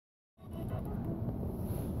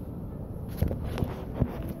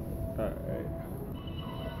Alright.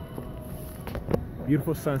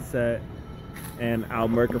 Beautiful sunset and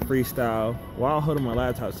Almerca Freestyle while holding my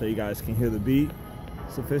laptop so you guys can hear the beat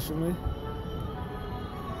sufficiently.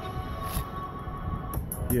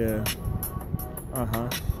 Yeah.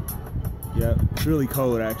 Yep. It's really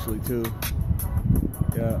cold actually too.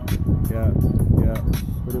 Yeah.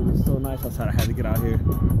 But it was so nice outside. I had to get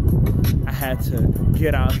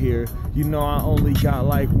out here. You know, I only got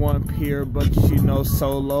like one peer, but you know,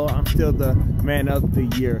 solo, I'm still the man of the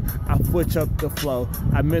year. I switch up the flow.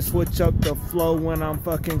 I switch up the flow when I'm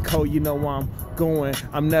fucking cold. You know I'm going,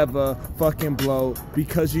 I'm never fucking blow,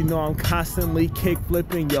 because you know I'm constantly kick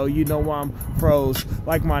flipping, yo. You know I'm froze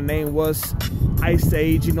like my name was Ice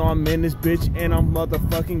Age. You know I'm in this bitch and I'm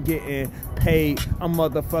motherfucking getting paid. I'm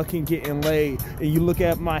motherfucking getting laid. And you look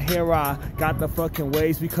at my hair, I got the fucking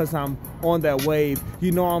waves because I'm on that wave.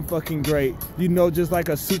 You know I'm fucking great. You know, just like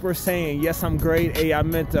a Super Saiyan. Yes, I'm grade A. I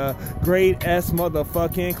meant a grade S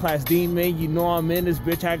motherfucking class demon. You know I'm in this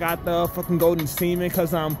bitch. I got the fucking golden semen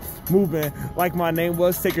because I'm moving like my name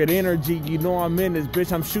was Sacred Energy. You know I'm in this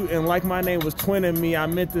bitch. I'm shooting like my name was twinning me. I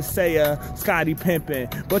meant to say Scotty pimping.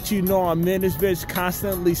 But you know I'm in this bitch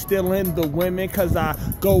constantly stealing the women because I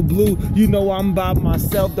go blue. You know I'm by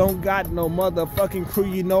myself. Don't got no motherfucking crew.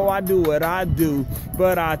 You know I do what I do.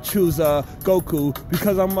 But I choose Goku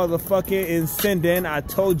because I'm motherfucking ascending. I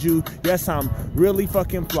told you, yes, I'm really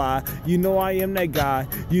fucking fly. You know I am that guy.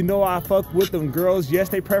 You know I fuck with them girls. Yes,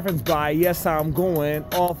 they preference by. Yes, I'm going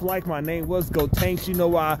off like my name was Go Tanks. You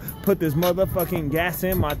know I put this motherfucking gas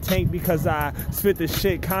in my tank because I spit this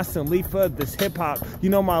shit constantly for this hip hop. You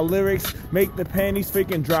know my lyrics make the panties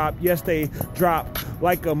freaking drop. Yes, they drop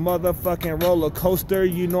like a motherfucking roller coaster.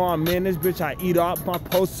 You know I'm in this bitch. I eat off my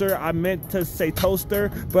poster. I meant to say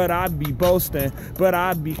toaster, but I be boasting, but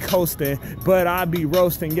I be coasting, but I be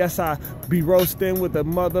roasting. Yes, I be roasting with a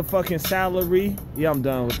motherfucking salary. Yeah, I'm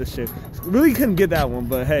done with this shit. Really couldn't get that one,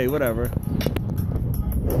 but hey, whatever.